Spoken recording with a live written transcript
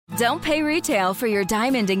Don't pay retail for your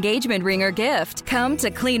diamond engagement ring or gift. Come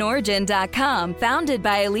to CleanOrigin.com. Founded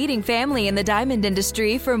by a leading family in the diamond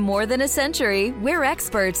industry for more than a century, we're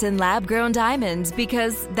experts in lab-grown diamonds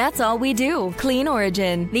because that's all we do. Clean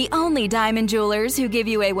Origin, the only diamond jewelers who give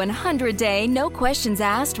you a 100-day, no questions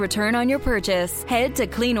asked return on your purchase. Head to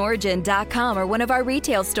CleanOrigin.com or one of our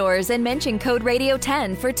retail stores and mention code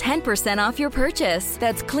Radio10 for 10% off your purchase.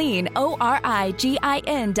 That's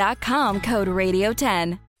CleanOrigin.com, code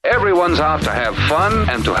Radio10. Everyone's out to have fun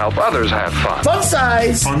and to help others have fun. Fun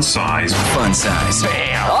size. Fun size. Fun size.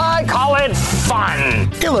 I call it fun.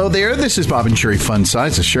 Hello there. This is Bob and Sherry Fun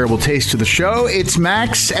Size, a shareable taste to the show. It's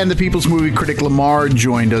Max, and the People's Movie critic Lamar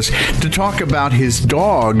joined us to talk about his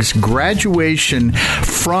dog's graduation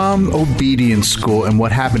from obedience school and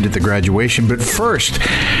what happened at the graduation. But first,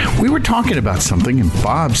 we were talking about something, and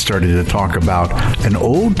Bob started to talk about an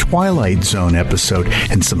old Twilight Zone episode,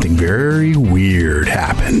 and something very weird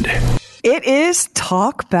happened. It is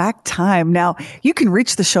Talk Back time. Now, you can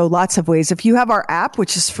reach the show lots of ways. If you have our app,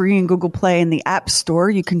 which is free in Google Play and the App Store,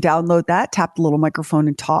 you can download that, tap the little microphone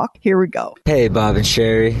and talk. Here we go. Hey, Bob and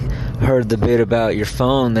Sherry. Heard the bit about your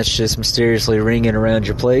phone that's just mysteriously ringing around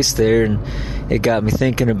your place there, and it got me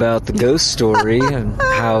thinking about the ghost story and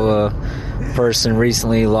how a person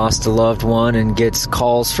recently lost a loved one and gets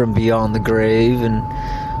calls from beyond the grave, and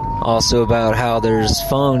also about how there's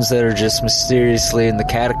phones that are just mysteriously in the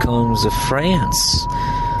catacombs of France,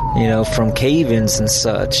 you know, from cave-ins and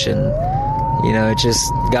such. And, you know, it just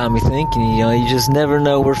got me thinking, you know, you just never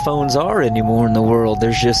know where phones are anymore in the world.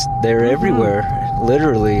 They're everywhere,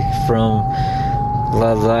 literally, from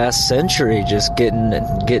the last century, just getting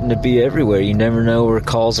to be everywhere. You never know where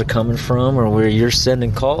calls are coming from or where you're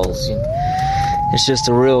sending calls. It's just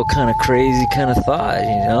a real kind of crazy kind of thought,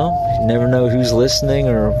 you know? You never know who's listening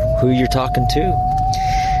or who you're talking to.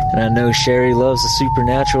 And I know Sherry loves the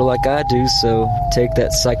supernatural like I do, so take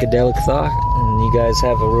that psychedelic thought, and you guys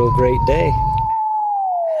have a real great day.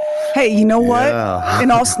 Hey, you know what? Yeah.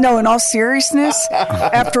 In all seriousness,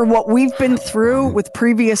 after what we've been through with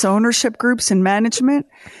previous ownership groups and management,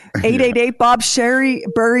 888 Bob Sherry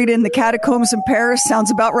buried in the catacombs in Paris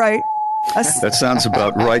sounds about right. That sounds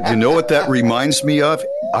about right. You know what that reminds me of?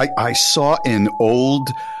 I saw an old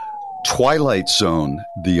Twilight Zone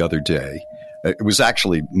the other day. It was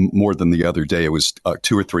actually more than the other day. It was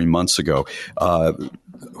 2 or 3 months ago.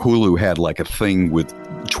 Hulu had like a thing with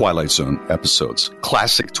Twilight Zone episodes,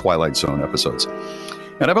 classic Twilight Zone episodes.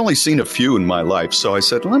 And I've only seen a few in my life, so I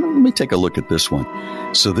said, let me take a look at this one.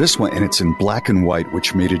 So this one, and it's in black and white,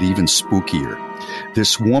 which made it even spookier.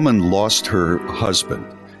 This woman lost her husband.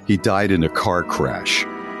 He died in a car crash,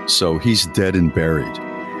 so he's dead and buried.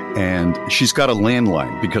 And she's got a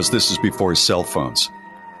landline because this is before cell phones.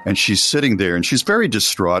 And she's sitting there, and she's very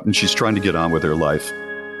distraught, and she's trying to get on with her life.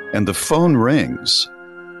 And the phone rings,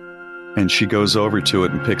 and she goes over to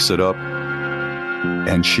it and picks it up,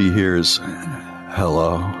 and she hears,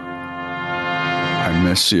 "Hello, I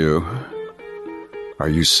miss you. Are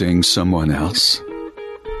you seeing someone else?"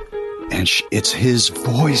 And it's his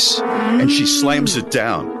voice. And she slams it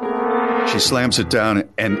down. She slams it down,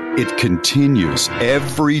 and it continues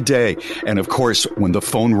every day. And, of course, when the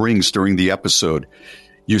phone rings during the episode,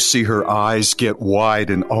 you see her eyes get wide,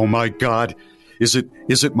 and, oh, my God, is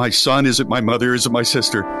it my son? Is it my mother? Is it my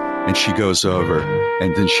sister? And she goes over,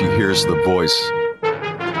 and then she hears the voice,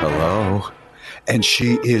 "Hello." And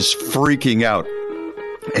she is freaking out,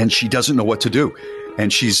 and she doesn't know what to do.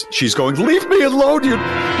 And she's going, "Leave me alone.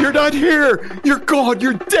 You're not here. You're gone.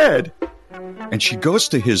 You're dead." And she goes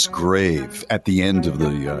to his grave at the end of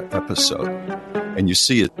the episode. And you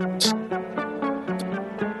see it.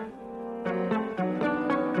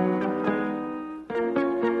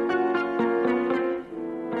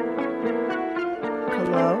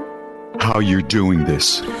 Hello? How you're doing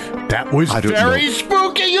this. That was very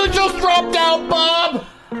spooky. You just dropped out, Bob.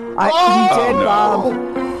 You did, no. Bob.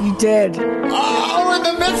 You did. Oh, in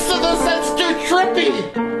the midst of this, that's too trippy.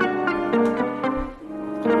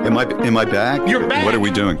 Am I back? You're back. What are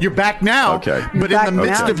we doing? You're back now. Okay. But in the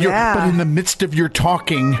midst of your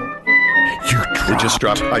talking, you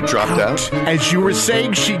dropped. I dropped out. As you were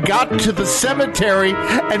saying, she got to the cemetery,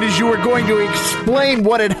 and as you were going to explain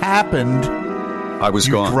what had happened, I was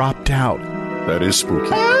gone. Dropped out. That is spooky.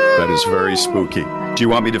 That is very spooky. Do you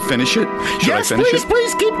want me to finish it? Should I finish it?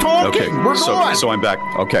 Please keep talking. Okay. We're going. So I'm back.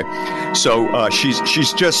 Okay. So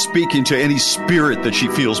she's just speaking to any spirit that she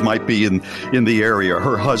feels might be in the area,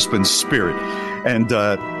 her husband's spirit. And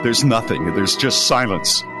there's nothing. There's just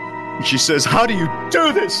silence. She says, "How do you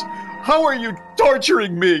do this? How are you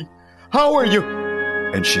torturing me? How are you?"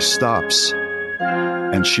 And she stops.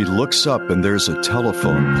 And she looks up, and there's a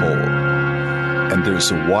telephone pole. And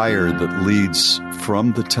there's a wire that leads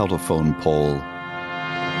from the telephone pole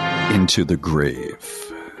into the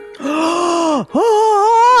grave.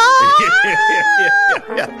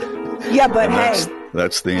 Yeah, but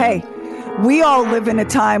that's the hey, end. we all live in a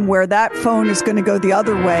time where that phone is going to go the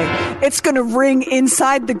other way. It's going to ring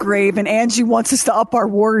inside the grave, and Angie wants us to up our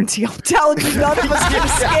warranty. I'm telling you, none of us can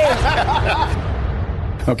escape.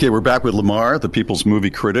 Okay, we're back with Lamar, the People's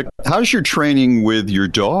Movie Critic. How's your training with your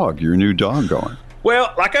dog, your new dog, going?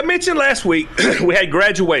 Well, like I mentioned last week, we had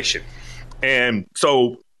graduation. And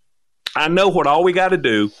so I know what all we got to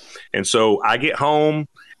do. And so I get home,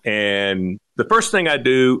 and the first thing I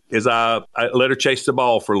do is I let her chase the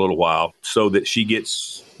ball for a little while so that she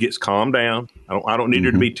gets calmed down. I don't need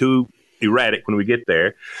her to be too erratic when we get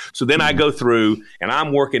there. So then I go through and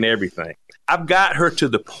I'm working everything. I've got her to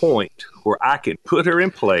the point where I can put her in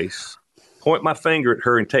place, point my finger at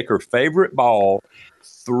her, and take her favorite ball,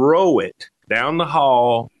 throw it down the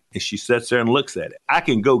hall, and she sits there and looks at it. I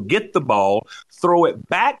can go get the ball, throw it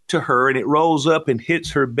back to her, and it rolls up and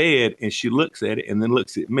hits her bed, and she looks at it and then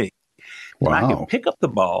looks at me. Wow. And I can pick up the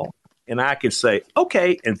ball, and I can say,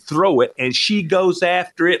 okay, and throw it, and she goes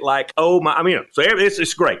after it like, oh, my. I mean, so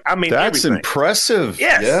it's great. I mean, that's everything. Impressive.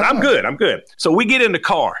 Yes, yeah. I'm good. So we get in the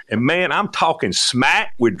car, and man, I'm talking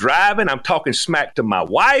smack. We're driving. I'm talking smack to my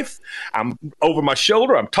wife. I'm over my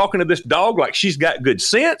shoulder. I'm talking to this dog like she's got good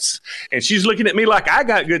sense, and she's looking at me like I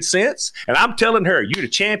got good sense. And I'm telling her, "You're the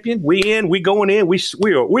champion. We in. We going in. We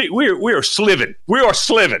are sliving. We are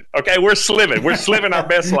sliving. Okay, we're sliving. We're sliving our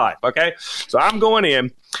best life. Okay, so I'm going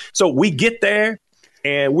in. So we get there,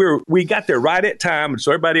 and we got there right at time, and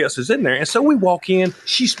so everybody else is in there. And so we walk in.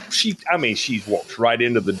 She walks right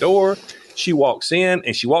into the door. She walks in,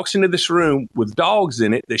 and she walks into this room with dogs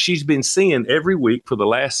in it that she's been seeing every week for the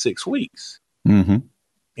last 6 weeks. Mm-hmm.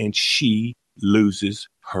 And she loses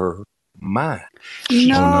her mind.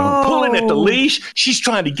 She's pulling at the leash. She's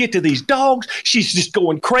trying to get to these dogs. She's just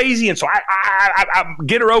going crazy. And so I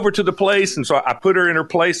get her over to the place. And so I put her in her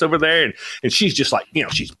place over there. And she's just like,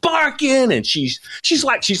 she's barking, and she's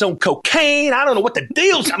like she's on cocaine. I don't know what the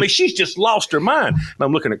deal is. I mean, she's just lost her mind. And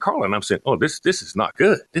I'm looking at Carla, and I'm saying, oh, this is not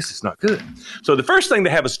good. This is not good. So the first thing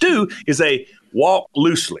they have us do is a walk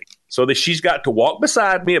loosely, so that she's got to walk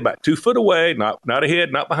beside me about 2 foot away, not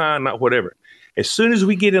ahead, not behind, not whatever. As soon as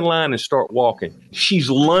we get in line and start walking, she's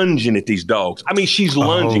lunging at these dogs. I mean, she's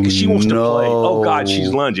lunging because she wants to play. Oh, God, she's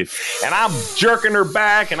lunging. And I'm jerking her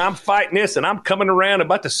back, and I'm fighting this, and I'm coming around.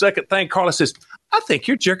 About the second thing, Carla says, I think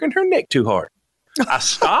you're jerking her neck too hard. I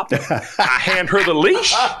stop. I hand her the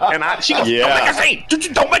leash, and she goes, Don't make a scene.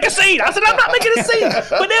 Don't make a scene. I said, I'm not making a scene.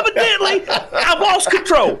 But evidently, I lost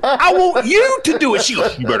control. I want you to do it. She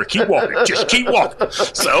goes, you better keep walking. Just keep walking.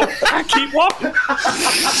 So I keep walking.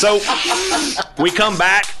 So we come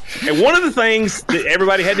back, and one of the things that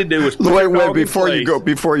everybody had to do was put wait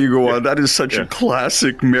before you go on. That is such a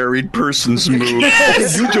classic married person's move.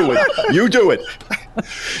 You do it. You do it.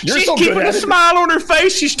 She's so keeping a smile on her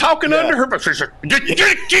face. She's talking under her, but she's like,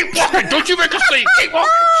 keep walking. Don't you make a scene. Keep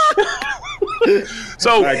walking.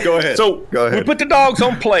 So, right, go ahead. So we put the dogs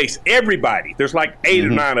on place. Everybody, there's like 8 or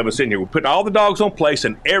 9 of us in here. We put all the dogs on place,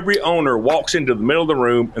 and every owner walks into the middle of the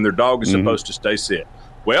room, and their dog is supposed to stay sit.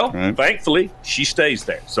 Well, thankfully, she stays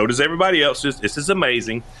there. So does everybody else. This is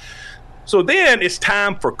amazing. So then it's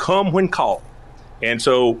time for come when called. And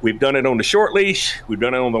so we've done it on the short leash, we've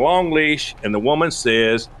done it on the long leash, and the woman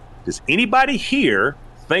says, does anybody here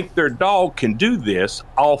think their dog can do this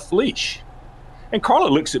off leash? And Carla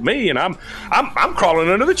looks at me, and I'm crawling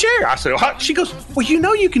under the chair. I said, she goes, well,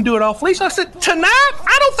 you can do it off leash. I said, tonight?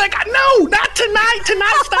 I don't think not tonight.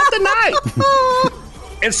 Tonight's not the night.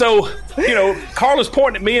 And so, Carla's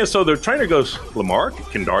pointing at me, and so the trainer goes, Lamar,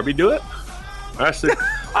 can Darby do it? I said,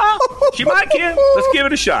 she might can. Let's give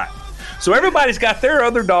it a shot. So everybody's got their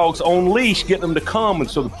other dogs on leash, getting them to come,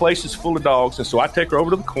 and so the place is full of dogs. And so I take her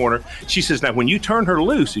over to the corner. She says, now, when you turn her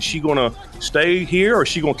loose, is she going to stay here, or is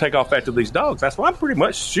she going to take off after these dogs? I said, well, I'm pretty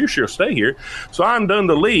much sure she'll stay here. So I undone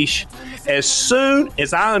the leash. As soon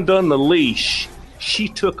as I undone the leash, she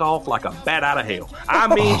took off like a bat out of hell. I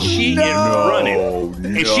mean, she is running.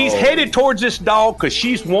 And she's headed towards this dog because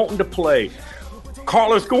she's wanting to play.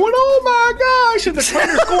 Carla's going, oh my gosh, and the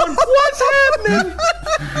trainer's going, what's happening?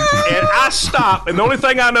 And I stop, and the only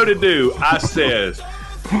thing I know to do, I says,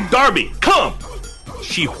 Darby, come.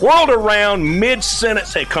 She whirled around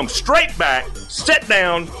mid-sentence and come straight back, sit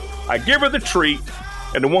down. I give her the treat.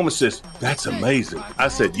 And the woman says, "That's amazing." I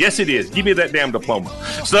said, "Yes, it is. Give me that damn diploma."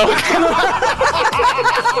 So,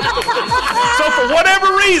 so for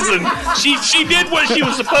whatever reason, she did what she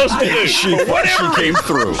was supposed to do. She came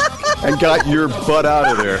through and got your butt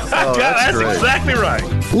out of there. Oh, that's great. exactly right.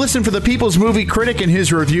 Listen for the People's Movie Critic and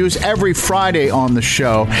his reviews every Friday on the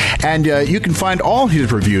show. And you can find all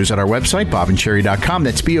his reviews at our website, bobandcherry.com.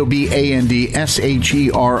 That's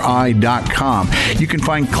BOBANDSHERI.com. You can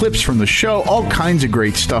find clips from the show, all kinds of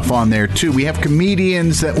great stuff on there, too. We have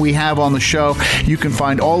comedians that we have on the show. You can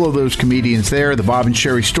find all of those comedians there. The Bob and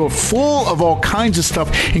Sherry store full of all kinds of stuff,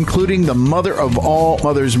 including the mother of all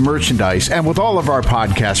mothers merchandise. And with all of our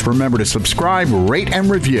podcasts, remember to subscribe, rate, and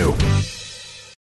review.